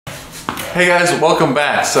Hey guys, welcome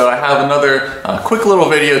back. So I have another quick little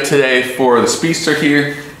video today for the Speedster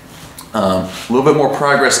here. A little bit more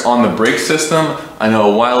progress on the brake system. I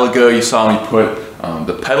know a while ago you saw me put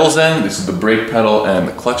the pedals in. This is the brake pedal and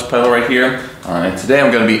the clutch pedal right here. And today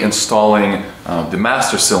I'm going to be installing the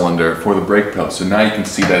master cylinder for the brake pedal. So now you can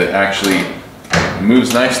see that it actually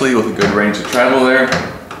moves nicely with a good range of travel there.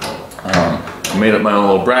 I made up my own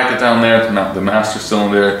little bracket down there to mount the master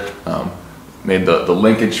cylinder. Made the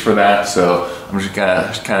linkage for that, so I'm just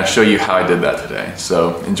gonna kind of show you how I did that today.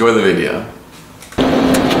 So enjoy the video.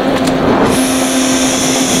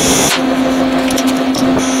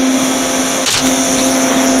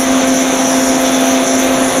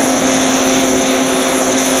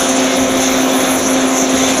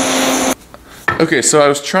 Okay, so I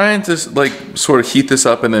was trying to sort of heat this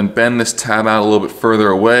up and then bend this tab out a little bit further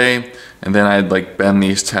away, and then I'd bend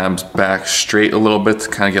these tabs back straight a little bit to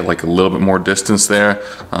kind of get a little bit more distance there.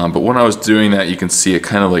 But when I was doing that, you can see it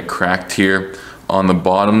kind of cracked here on the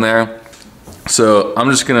bottom there. So I'm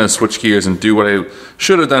just gonna switch gears and do what I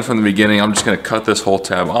should have done from the beginning. I'm just gonna cut this whole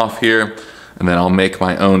tab off here, and then I'll make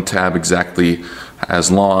my own tab exactly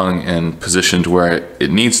as long and positioned where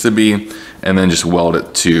it needs to be, and then just weld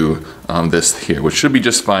it to this here, which should be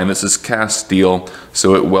just fine. This is cast steel,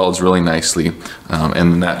 so it welds really nicely,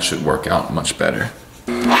 and that should work out much better.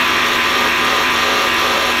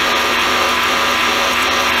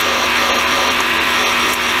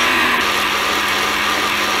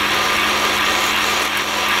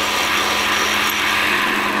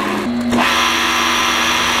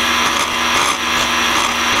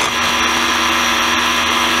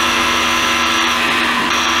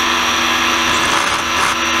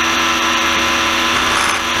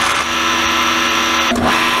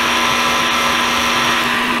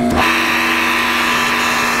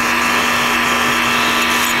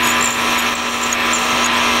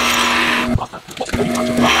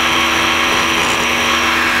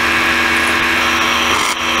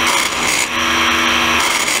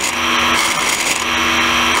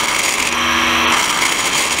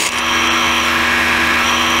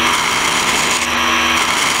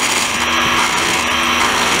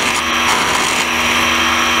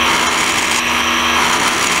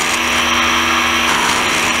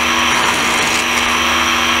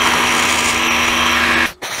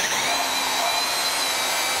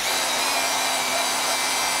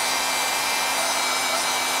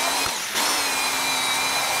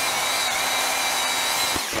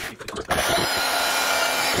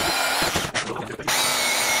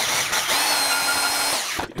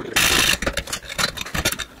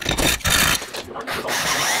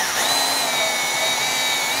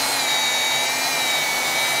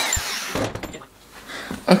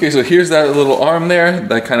 Okay, so here's that little arm there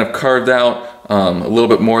that I kind of carved out a little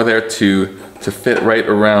bit more there to fit right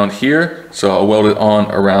around here. So I'll weld it on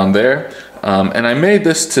around there. And I made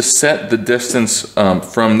this to set the distance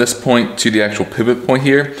from this point to the actual pivot point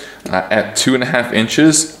here at 2.5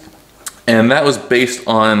 inches. And that was based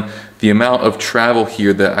on the amount of travel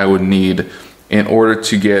here that I would need in order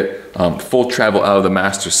to get full travel out of the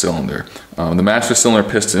master cylinder. The master cylinder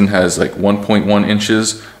piston has 1.1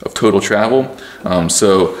 inches of total travel.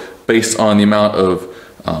 So based on the amount of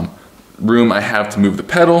room I have to move the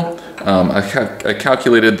pedal, I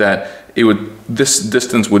calculated that this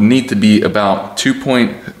distance would need to be about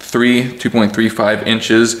 2.35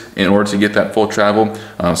 inches in order to get that full travel.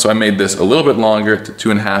 So I made this a little bit longer to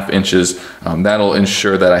 2.5 inches. That'll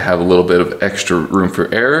ensure that I have a little bit of extra room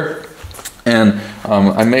for error. And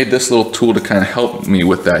I made this little tool to kind of help me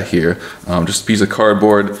with that here. Just a piece of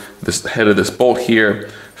cardboard. This head of this bolt here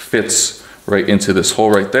fits right into this hole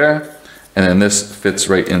right there, and then this fits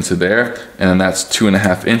right into there, and then that's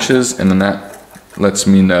 2.5 inches, and then that lets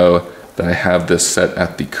me know that I have this set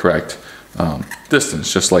at the correct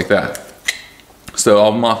distance, just like that. So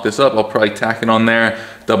I'll mock this up. I'll probably tack it on there,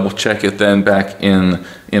 double check it then back in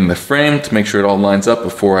the frame to make sure it all lines up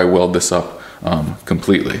before I weld this up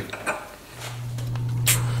completely.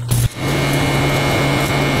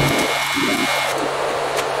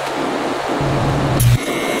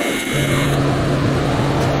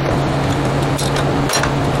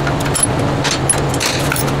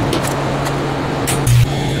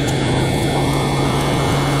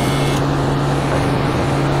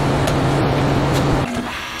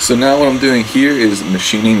 So now what I'm doing here is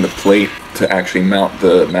machining the plate to actually mount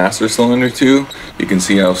the master cylinder to. You can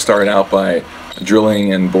see I'll start out by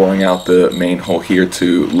drilling and boring out the main hole here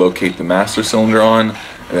to locate the master cylinder on,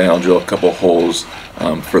 and then I'll drill a couple holes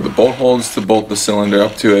for the bolt holes to bolt the cylinder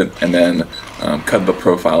up to it, and then cut the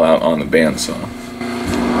profile out on the bandsaw.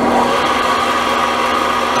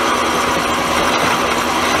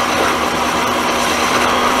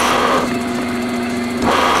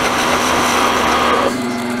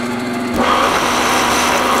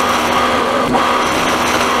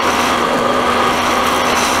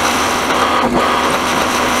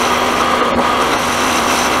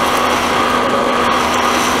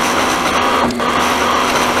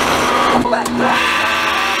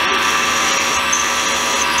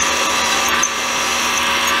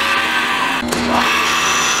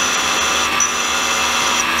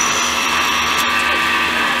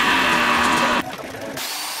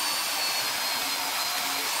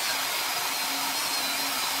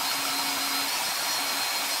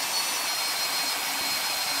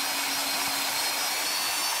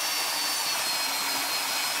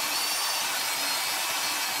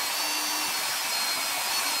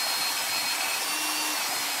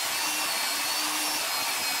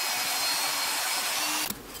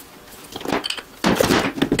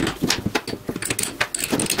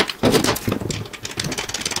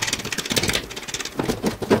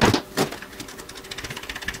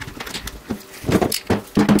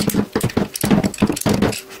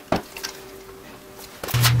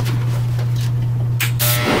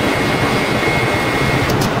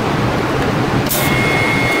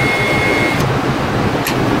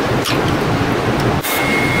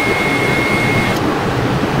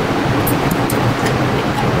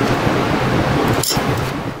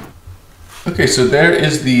 Okay, so there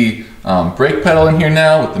is the brake pedal in here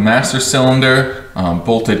now with the master cylinder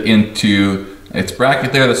bolted into its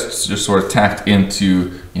bracket there. That's just sort of tacked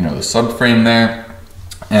into, you know, the subframe there.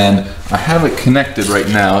 And I have it connected right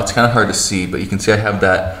now. It's kind of hard to see, but you can see I have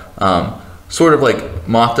that sort of like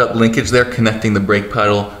mocked up linkage there connecting the brake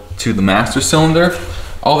pedal to the master cylinder.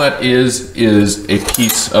 All that is a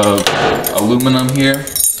piece of aluminum here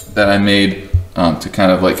that I made to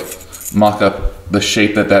kind of like mock up the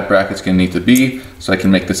shape that that bracket's gonna need to be, so I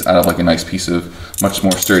can make this out of like a nice piece of much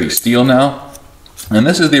more sturdy steel now. And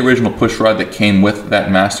this is the original push rod that came with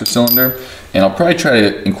that master cylinder, and I'll probably try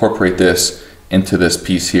to incorporate this into this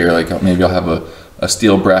piece here. Like maybe I'll have a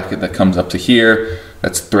steel bracket that comes up to here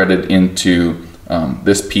that's threaded into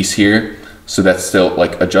this piece here, so that's still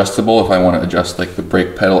like adjustable if I want to adjust like the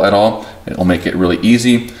brake pedal at all. It'll make it really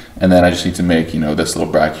easy. And then I just need to make, you know, this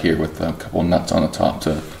little bracket here with a couple nuts on the top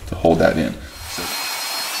to hold that in.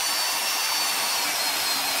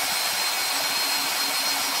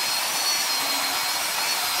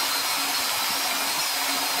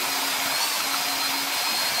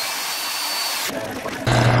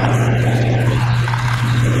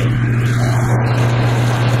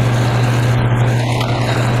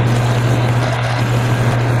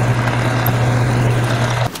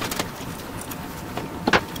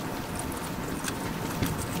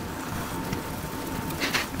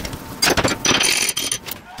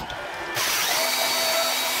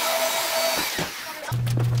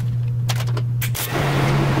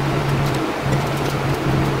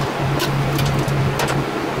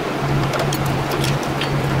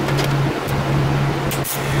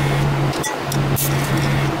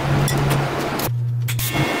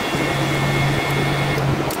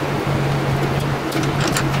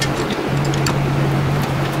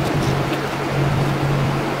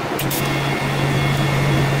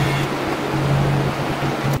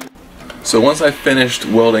 So once I finished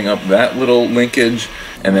welding up that little linkage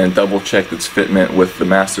and then double checked its fitment with the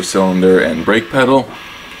master cylinder and brake pedal,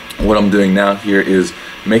 what I'm doing now here is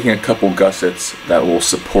making a couple gussets that will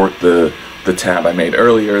support the tab I made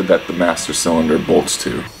earlier that the master cylinder bolts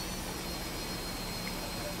to.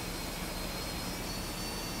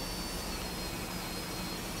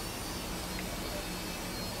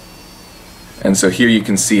 And so here you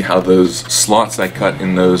can see how those slots I cut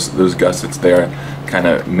in those gussets there kind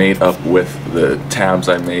of made up with the tabs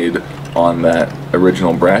I made on that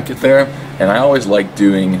original bracket there. And I always like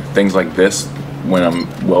doing things like this when I'm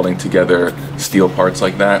welding together steel parts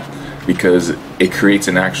like that, because it creates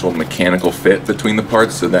an actual mechanical fit between the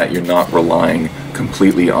parts so that you're not relying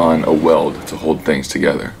completely on a weld to hold things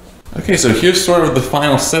together. Okay, so here's sort of the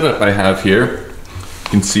final setup I have here.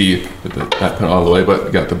 You can see that pedal all the way, but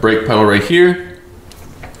we got the brake pedal right here,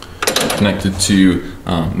 connected to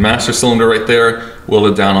master cylinder right there,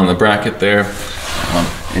 welded down on the bracket there,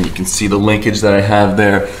 and you can see the linkage that I have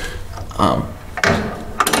there, how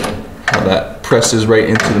that presses right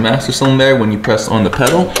into the master cylinder when you press on the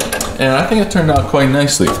pedal, and I think it turned out quite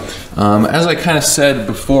nicely. As I kind of said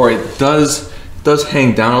before, it does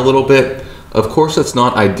hang down a little bit. Of course, it's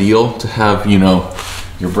not ideal to have, you know,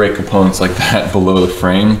 your brake components like that below the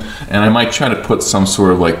frame, and I might try to put some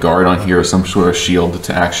sort of like guard on here or some sort of shield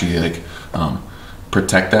to actually like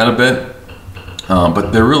protect that a bit,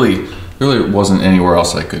 but there really wasn't anywhere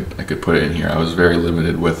else I could put it in here. I was very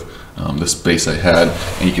limited with the space I had,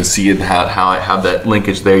 and you can see it how I have that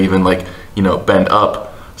linkage there even like, you know, bent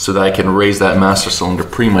up so that I can raise that master cylinder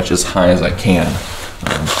pretty much as high as I can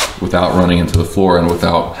without running into the floor and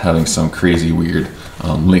without having some crazy weird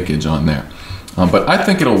linkage on there. But I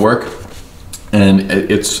think it'll work, and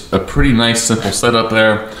it's a pretty nice simple setup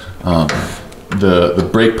there. The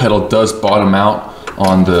brake pedal does bottom out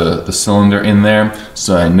on the cylinder in there,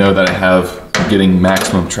 so I know that I'm getting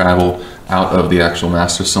maximum travel out of the actual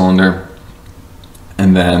master cylinder.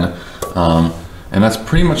 And then and that's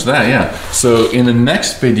pretty much that, yeah. So in the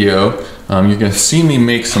next video, you're gonna see me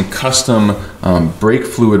make some custom brake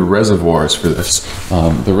fluid reservoirs for this.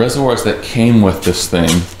 The reservoirs that came with this thing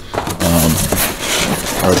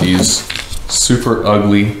are these super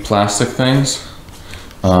ugly plastic things.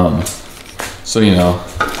 So you know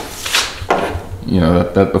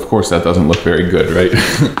that of course that doesn't look very good, right?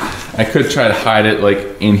 I could try to hide it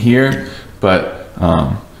like in here, but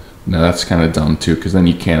no, that's kind of dumb too, because then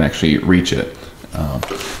you can't actually reach it.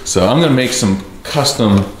 So I'm gonna make some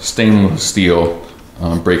custom stainless steel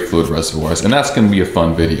brake fluid reservoirs, and that's gonna be a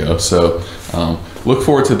fun video. So look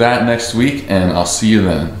forward to that next week, and I'll see you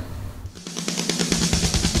then.